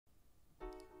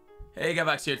Hey,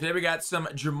 Gavax here. Today we got some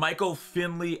Jermichael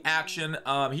Finley action.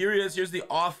 Here he is. Here's the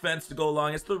offense to go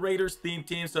along. It's the Raiders theme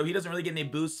team, so he doesn't really get any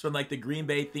boosts from like the Green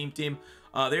Bay theme team.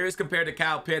 There he is compared to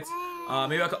Kyle Pitts.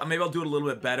 Maybe I'll do it a little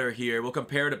bit better here. We'll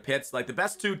compare to Pitts, like the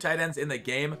best two tight ends in the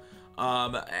game,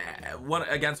 one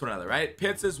against one another, right?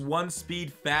 Pitts is one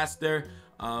speed faster.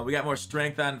 We got more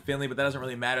strength on Finley, but that doesn't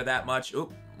really matter that much.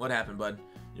 Oop, what happened, bud?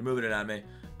 You're moving it on me.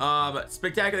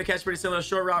 Spectacular catch, pretty similar.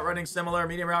 Short route running, similar.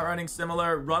 Medium route running,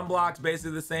 similar. Run blocks,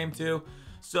 basically the same too.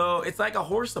 So it's like a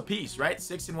horse apiece, right?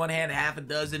 6 in one hand, half a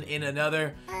dozen in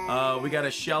another. We got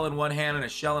a shell in one hand and a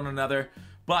shell in another.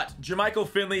 But Jermichael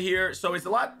Finley here, so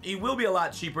he will be a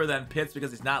lot cheaper than Pitts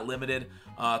because he's not limited.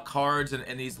 Cards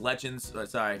and these legends,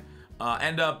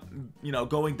 end up,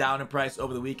 going down in price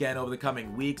over the weekend, over the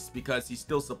coming weeks, because he's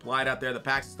still supplied out there. The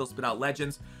packs still spit out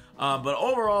legends. But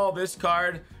overall, this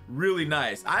card, really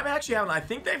nice. I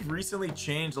think they've recently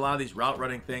changed a lot of these route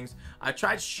running things. I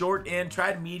tried short in,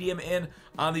 tried medium in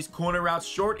on these corner routes.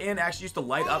 Short in actually used to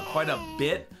light up quite a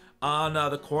bit on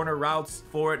the corner routes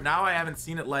for it. Now I haven't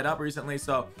seen it light up recently,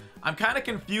 so I'm kind of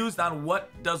confused on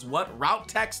what route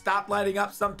tech stop lighting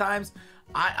up sometimes.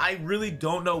 I really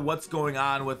don't know what's going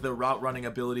on with the route running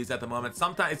abilities at the moment.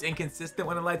 Sometimes it's inconsistent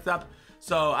when it lights up.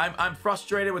 So I'm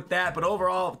frustrated with that, but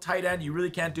overall, tight end, you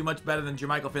really can't do much better than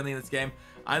Jermichael Finley in this game.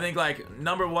 I think like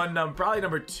number one, probably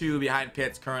number two behind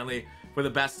Pitts currently for the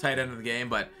best tight end of the game,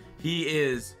 but he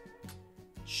is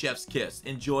chef's kiss.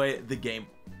 Enjoy the game.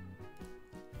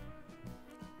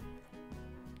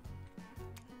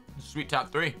 Sweet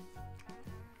top three.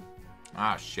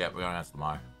 Ah, shit, we don't have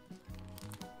Lamar.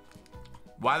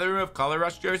 Why they remove color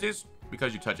rush jerseys?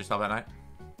 Because you touch yourself at night.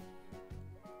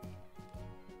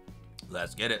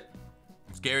 Let's get it.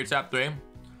 Scary top three.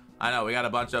 I know, we got a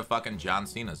bunch of fucking John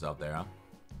Cena's out there, huh?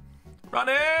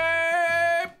 Running!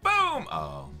 Boom!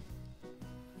 Oh.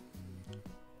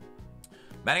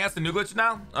 Manning has the new glitch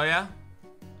now? Oh, yeah?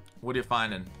 What are you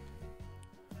finding?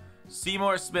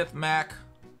 Seymour, Smith, Mack,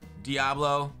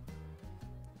 Diablo,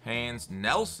 Haynes,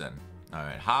 Nelson. All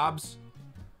right, Hobbs.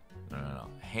 No.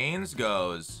 Haynes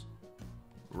goes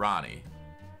Ronnie.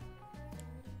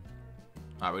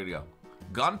 All right, ready to go.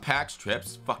 Gun packs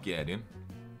trips. Fuck yeah, dude.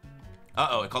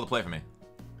 Uh-oh, it called a play for me.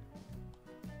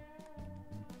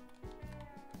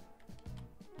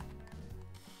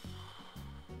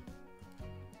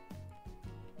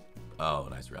 Oh,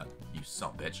 nice run. You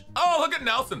son of a bitch. Oh, look at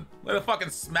Nelson. Look at the fucking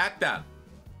smackdown.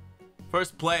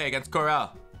 First play against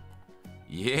Corral.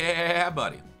 Yeah,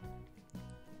 buddy.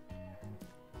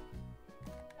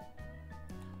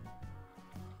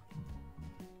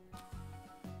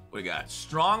 What do we got?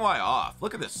 Strong Y off.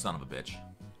 Look at this son of a bitch.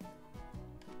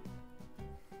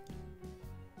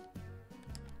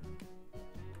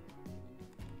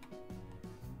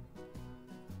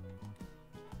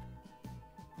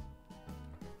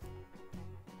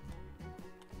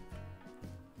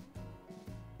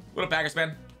 What a Packers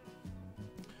fan.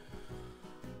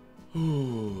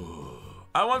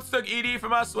 I once took ED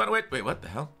from us. Wait, what the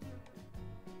hell?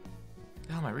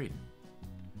 The hell am I reading?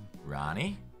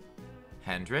 Ronnie?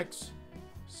 Hendricks,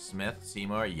 Smith,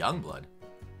 Seymour, Youngblood.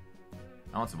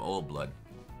 I want some old blood.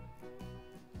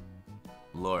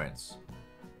 Lawrence.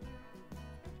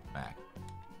 Mac.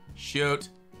 Shoot.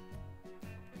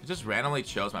 It just randomly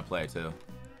chose my play, too.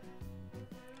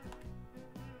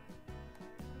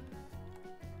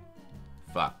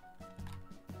 Fuck.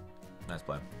 Nice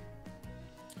play.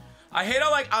 I hate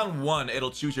how, like, on one, it'll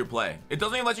choose your play. It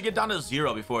doesn't even let you get down to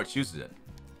 0 before it chooses it.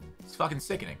 It's fucking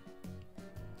sickening.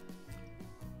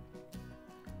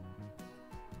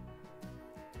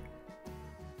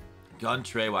 Gun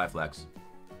Trey Y flex.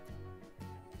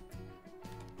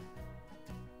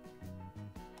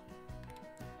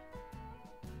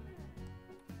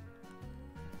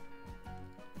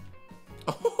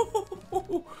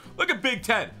 Oh, look at Big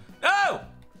Ten. Oh!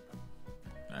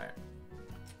 Alright.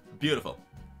 Beautiful.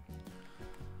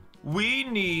 We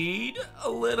need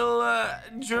a little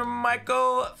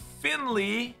Jermichael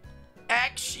Finley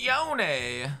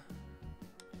actione.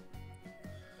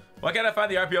 Why can't I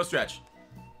find the RPO stretch?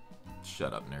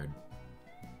 Shut up, nerd.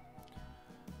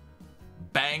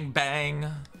 Bang, bang.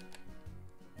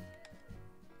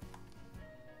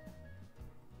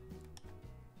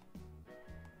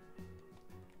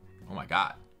 Oh my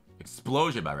god.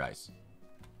 Explosion by Rice.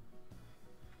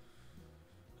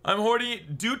 I'm hoarding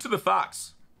due to the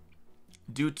Fox.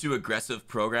 Due to aggressive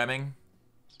programming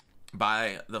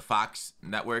by the Fox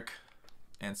network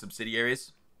and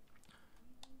subsidiaries.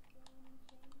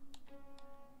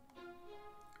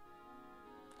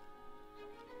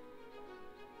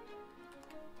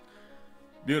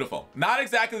 Beautiful. Not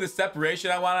exactly the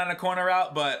separation I want on a corner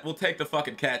route, but we'll take the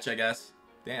fucking catch, I guess.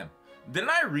 Damn.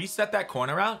 Didn't I reset that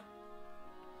corner route?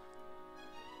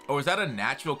 Or was that a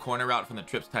natural corner route from the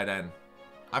trips tight end?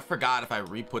 I forgot if I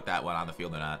re-put that one on the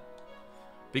field or not.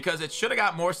 Because it should have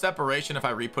got more separation if I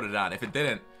re-put it on. If it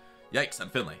didn't, yikes on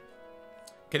Finley.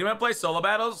 Can you want to play solo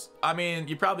battles? I mean,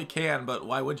 you probably can, but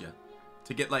why would you?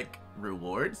 To get, like,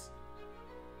 rewards?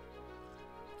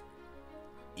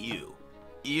 Ew.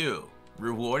 Ew.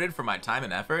 Rewarded for my time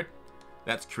and effort?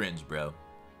 That's cringe, bro.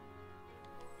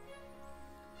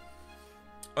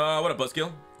 What a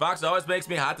buzzkill. Fox always makes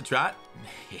me hot to trot.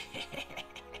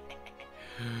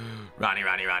 Ronnie.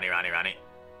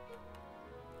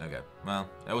 Okay, well,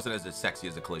 that wasn't as sexy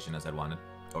as a collision as I'd wanted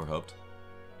or hoped.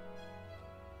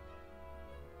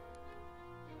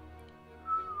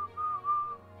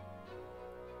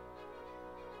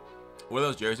 What are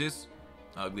those jerseys?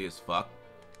 Ugly as fuck,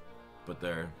 but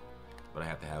I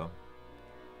have to have them.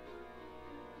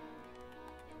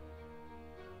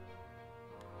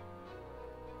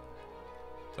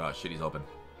 Oh shit, he's open.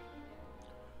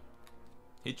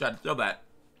 He tried to throw that.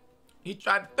 He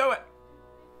tried to throw it.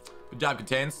 Good job,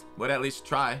 Contains. Would at least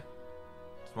try.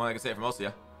 That's more I can say for most of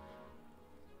you.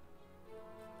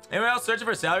 Anyone else searching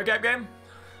for a salary cap game?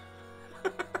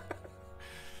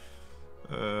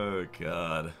 Oh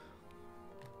god.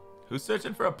 Who's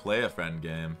searching for a play a friend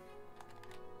game?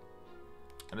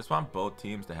 I just want both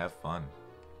teams to have fun.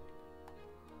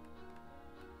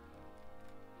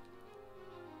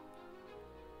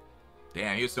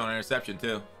 Damn, he was throwing an interception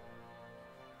too.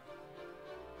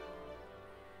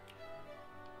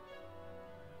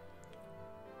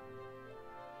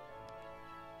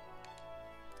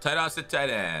 Tight off to tight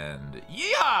end.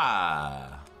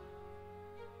 Yeah.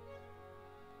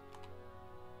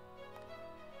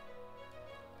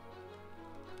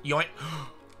 Yoink.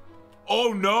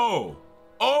 Oh no.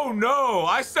 Oh no.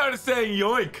 I started saying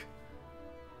yoink.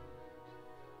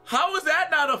 How was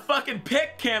that not a fucking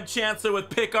pick, Camp Chancellor with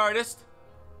pick artist?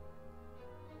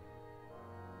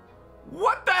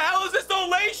 What the hell is this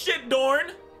Olay shit,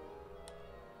 Dorn?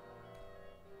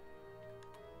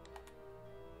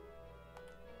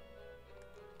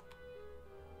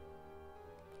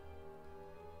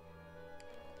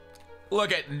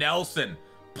 Look at Nelson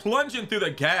plunging through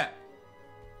the gap.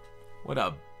 What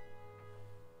a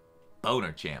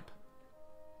boner champ.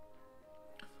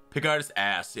 Pick artist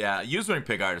ass. Yeah, using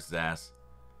pick artist's ass.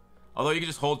 Although you can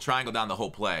just hold triangle down the whole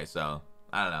play, so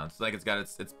I don't know. It's like it's got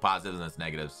its positives and its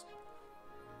negatives.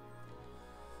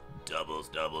 Doubles.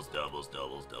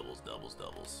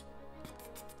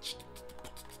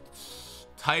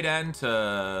 Tight end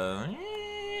to...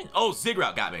 Oh, zig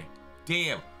route got me.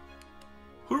 Damn.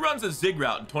 Who runs a zig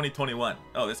route in 2021?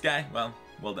 Oh, this guy? Well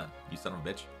done, you son of a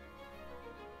bitch.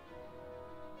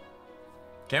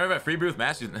 Can't remember free Bruce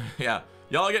Masters. Yeah,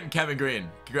 y'all are getting Kevin Green.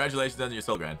 Congratulations on your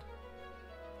soul grind.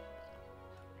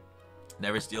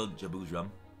 Never steal Jabu's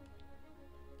rum.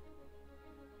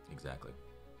 Exactly.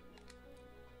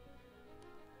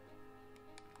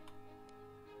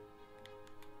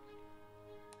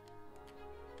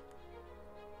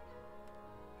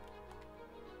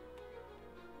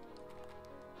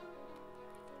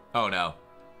 Oh no.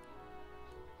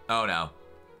 Oh no.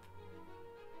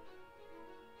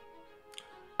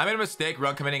 I made a mistake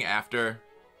run committing after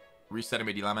resetting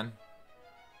my D-Lemon.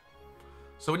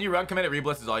 So when you run commit, it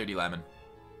reblitzes all your D-Lemon.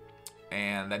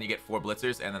 And then you get 4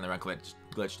 blitzers, and then the run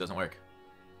glitch doesn't work.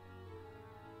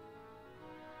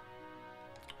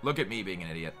 Look at me being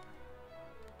an idiot.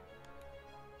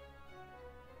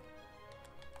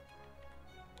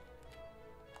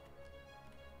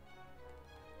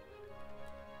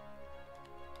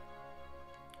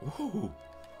 Ooh.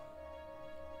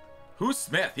 Who's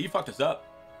Smith? He fucked us up.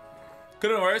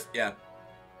 Could have been worse. Yeah.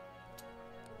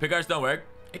 Pick arts don't work.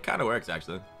 It kind of works,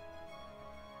 actually.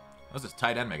 What's this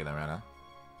tight end making that run, huh?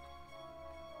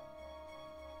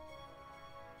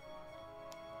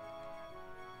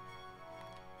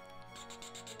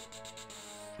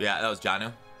 Yeah, that was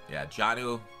Janu. Yeah,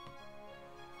 Janu.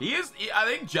 He is... I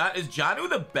think is Janu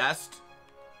the best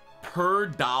per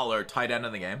dollar tight end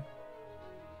in the game?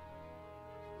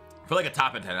 For like a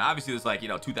top end tight end. Obviously, there's like, you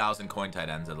know, 2,000 coin tight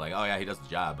ends that like, oh yeah, he does the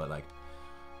job, but like...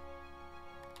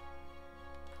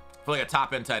 For like a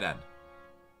top end tight end.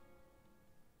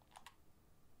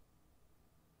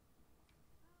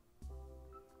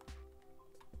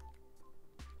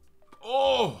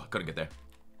 Oh, I couldn't get there.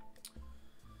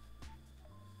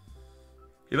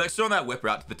 He likes throwing that whip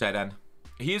route to the tight end.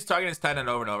 He's targeting his tight end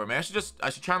over and over. Man, I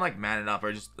should try and like man it up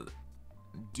or just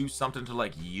do something to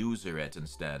like user it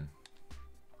instead.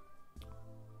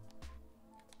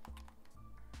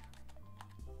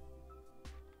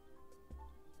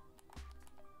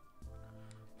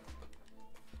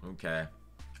 Okay.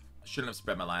 Shouldn't have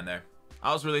spread my line there.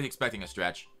 I was really expecting a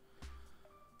stretch.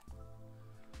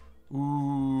 Ooh.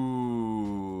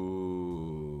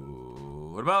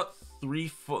 What about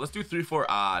 3-4? Let's do 3-4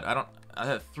 odd. I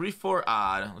had 3-4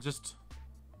 odd. Let's just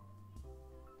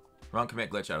run commit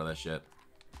glitch out of that shit.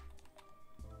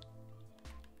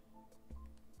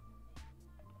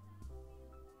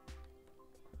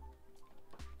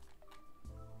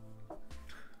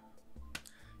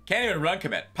 Can't even run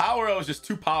commit. Power O is just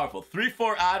too powerful.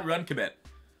 3-4 odd run commit.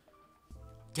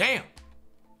 Damn.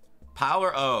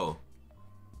 Power O.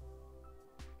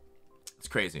 It's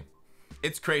crazy.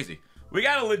 It's crazy. We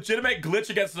got a legitimate glitch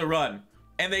against the run,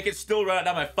 and they can still run it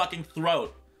down my fucking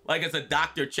throat. Like it's a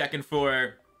doctor checking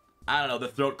for, I don't know, the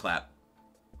throat clap.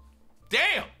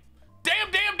 Damn.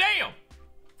 Damn, damn,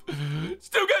 damn.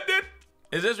 Still good, dude.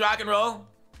 Is this rock and roll?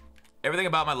 Everything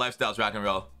about my lifestyle is rock and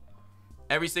roll.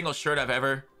 Every single shirt I've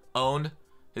ever owned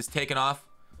has taken off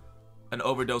an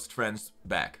overdosed friend's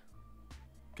back.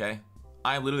 Okay?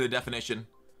 I am literally the definition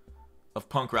of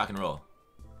punk rock and roll.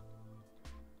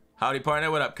 Howdy, partner.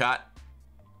 What up, Cot?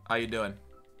 How you doing?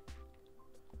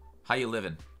 How you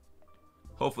living?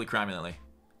 Hopefully criminally.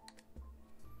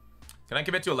 Can I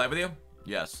commit to a live with you?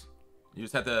 Yes. You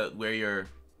just have to wear your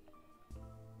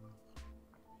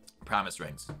promise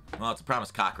rings. Well, it's a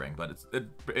promise cock ring, but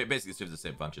it basically serves the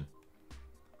same function.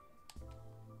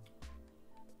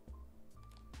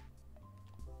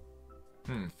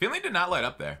 Finley did not light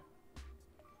up there.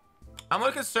 I'm a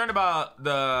little concerned about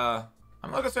the... I'm a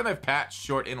little concerned they've patched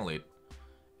short in elite.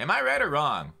 Am I right or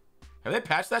wrong? Have they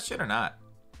patched that shit or not?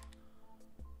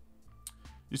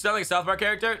 You sound like a South Park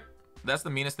character? That's the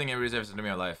meanest thing anybody's ever said to me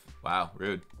in my life. Wow,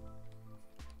 rude.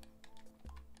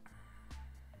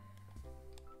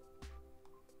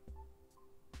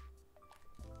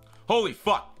 Holy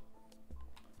fuck.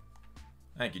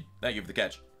 Thank you. Thank you for the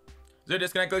catch. Is there a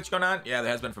disconnect glitch going on? Yeah,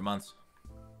 there has been for months.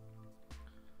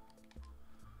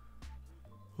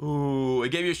 Ooh, it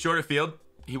gave you a shorter field.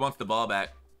 He wants the ball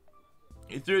back.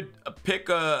 He threw a pick.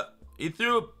 He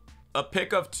threw a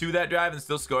pick of 2 that drive and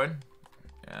still scored.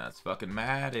 Yeah, it's fucking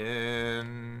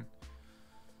Madden.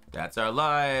 That's our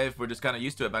life. We're just kind of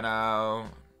used to it by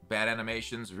now. Bad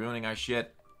animations ruining our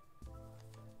shit.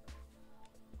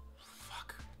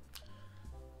 Fuck.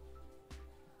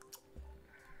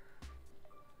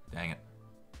 Dang it.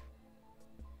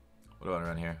 What do I want to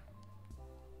run here?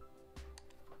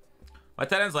 My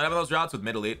tight ends light up those routes with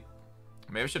mid elite.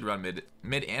 Maybe I should run mid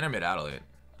and or mid out elite.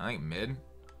 I think mid.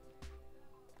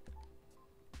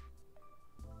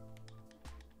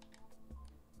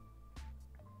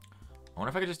 I wonder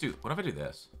if I could just do. What if I do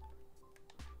this?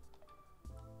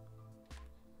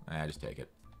 I just take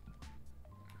it.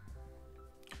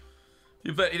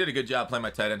 He did a good job playing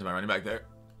my tight end to my running back there.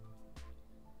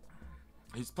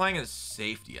 He's playing his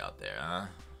safety out there, huh?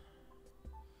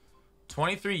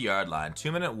 23-yard line,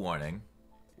 2-minute warning.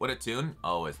 What a tune.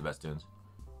 Always the best tunes.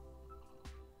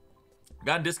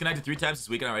 Gotten disconnected 3 times this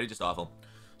weekend already. Just awful.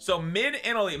 So mid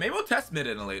and elite. Maybe we'll test mid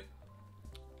and elite.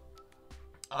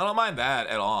 I don't mind that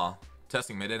at all.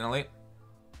 Testing mid and elite.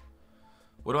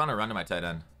 What do I want to run to my tight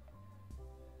end?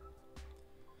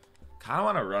 Kind of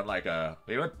want to run like a...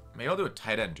 Maybe I'll do a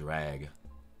tight end drag.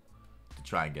 To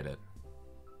try and get it.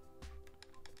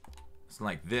 Something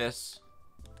like this.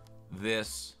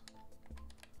 This.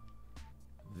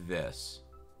 This.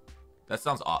 That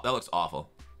sounds off. That looks awful.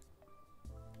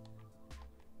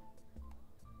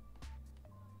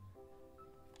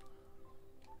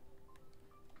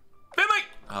 Finley!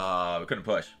 We couldn't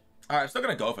push. Alright, I'm still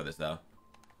gonna go for this though.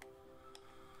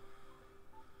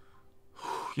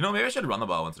 You know, maybe I should run the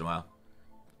ball once in a while.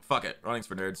 Fuck it. Running's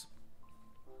for nerds.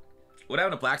 What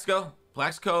happened to Plaxico?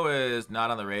 Plaxico is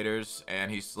not on the Raiders,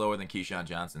 and he's slower than Keyshawn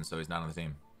Johnson, so he's not on the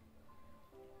team.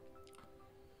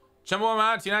 Chumbo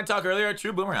Amount, T9 talk earlier.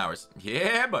 True boomer hours.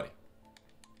 Yeah, buddy.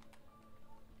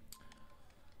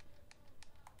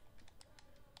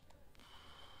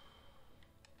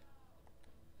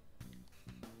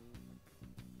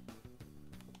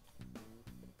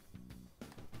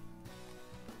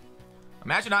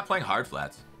 Imagine not playing hard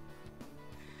flats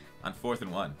on 4th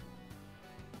and 1.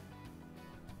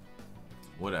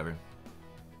 Whatever.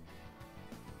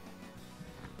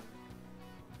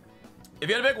 If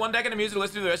you had to pick one decade of music to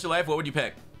listen to the rest of your life, what would you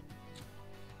pick?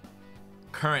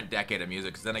 Current decade of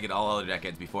music, because then I get all other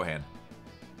decades beforehand.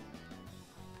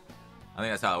 I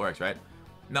think that's how it works, right?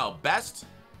 No, best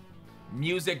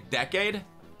music decade?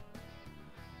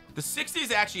 The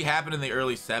 60s actually happened in the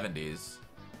early 70s.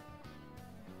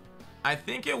 I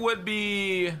think it would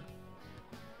be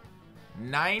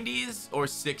 90s or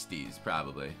 60s,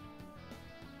 probably.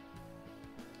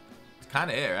 It's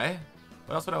kind of it, right?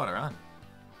 What else would I want to run?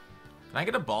 Can I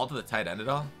get a ball to the tight end at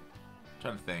all? I'm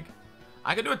trying to think.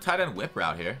 I could do a tight end whip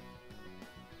route here.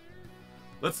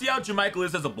 Let's see how Jermichael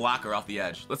is as a blocker off the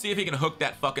edge. Let's see if he can hook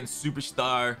that fucking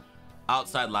superstar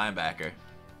outside linebacker.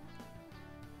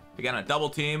 Again, a double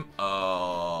team.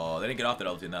 Oh, they didn't get off the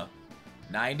double team though.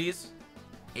 90s,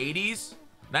 80s.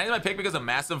 90s my pick because of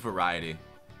massive variety.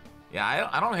 Yeah,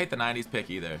 I don't hate the 90s pick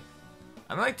either.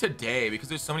 I like today because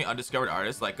there's so many undiscovered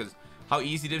artists. Like, cause how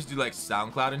easy it is to do like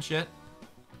SoundCloud and shit.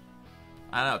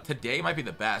 I don't know. Today might be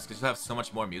the best because you have so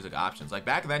much more music options. Like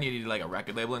back then, you needed like a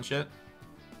record label and shit.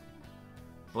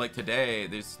 But like today,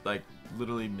 there's like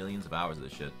literally millions of hours of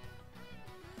this shit.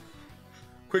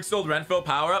 Quick sold Renfro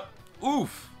power up.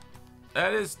 Oof.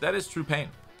 That is true pain.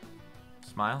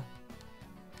 Smile.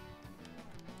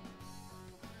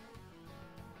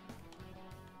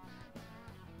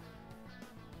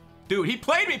 Dude, he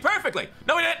played me perfectly.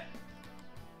 No, he didn't.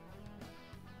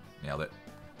 Nailed it.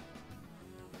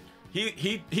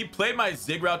 He played my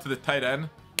zig route to the tight end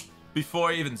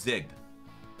before I even zigged.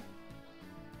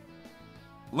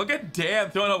 Look at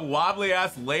Dan throwing a wobbly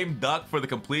ass lame duck for the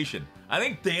completion. I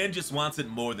think Dan just wants it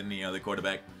more than any other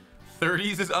quarterback.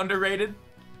 30s is underrated.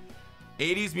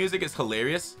 80s music is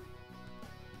hilarious.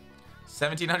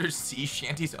 1700s sea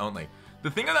shanties only. The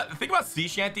thing about sea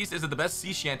shanties is that the best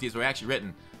sea shanties were actually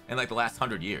written in like the last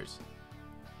 100 years.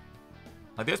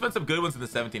 Like there's been some good ones in the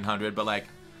 1700s, but like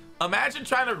imagine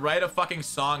trying to write a fucking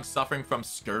song suffering from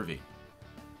scurvy.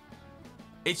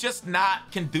 It's just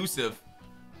not conducive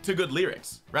to good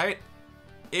lyrics, right?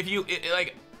 If you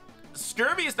like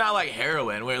scurvy is not like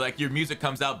heroin where like your music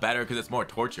comes out better because it's more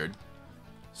tortured.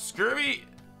 Scurvy's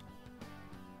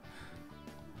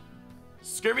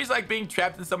like being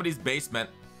trapped in somebody's basement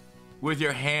with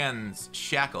your hands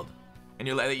shackled, and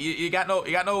you're like you got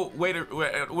no way to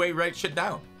write shit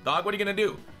down. Dog, what are you gonna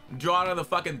do? Draw it on the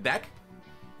fucking deck?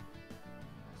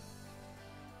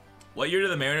 What year did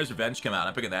the Mariners' Revenge come out?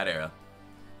 I'm picking that era.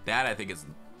 That I think is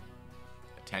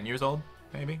 10 years old,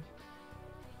 maybe.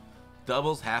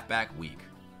 Doubles halfback weak.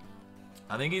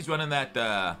 I think he's running that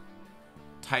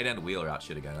tight end wheel route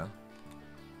shit again, huh?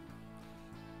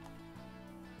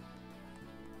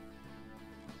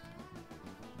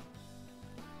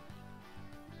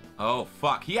 Oh,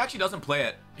 fuck. He actually doesn't play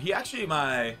it. He actually,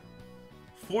 my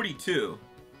 42.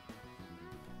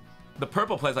 The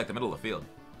purple plays like the middle of the field.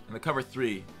 And the cover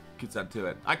 3 gets onto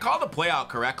it. I called the play out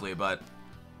correctly, but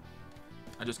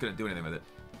I just couldn't do anything with it.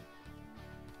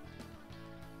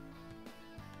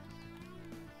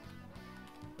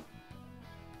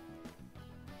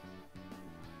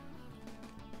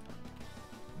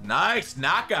 Nice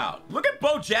knockout. Look at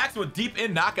Bo Jackson with deep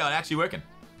in knockout actually working.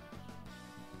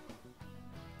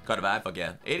 Cut a vibe, fuck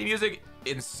yeah. 80 music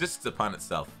insists upon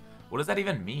itself. What does that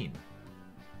even mean?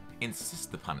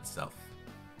 Insist upon itself.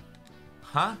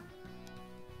 Huh?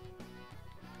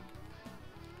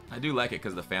 I do like it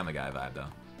because of the Family Guy vibe though.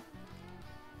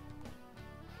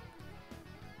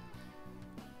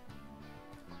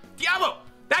 Diablo!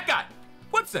 That guy!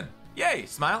 Woodson! Yay,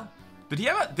 smile. Did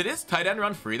his tight end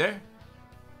run free there?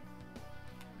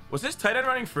 Was his tight end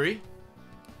running free?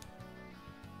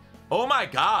 Oh my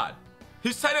god.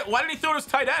 His tight end, why didn't he throw to his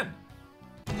tight end?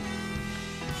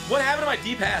 What happened to my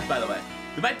deep half, by the way?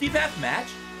 Did my deep half match?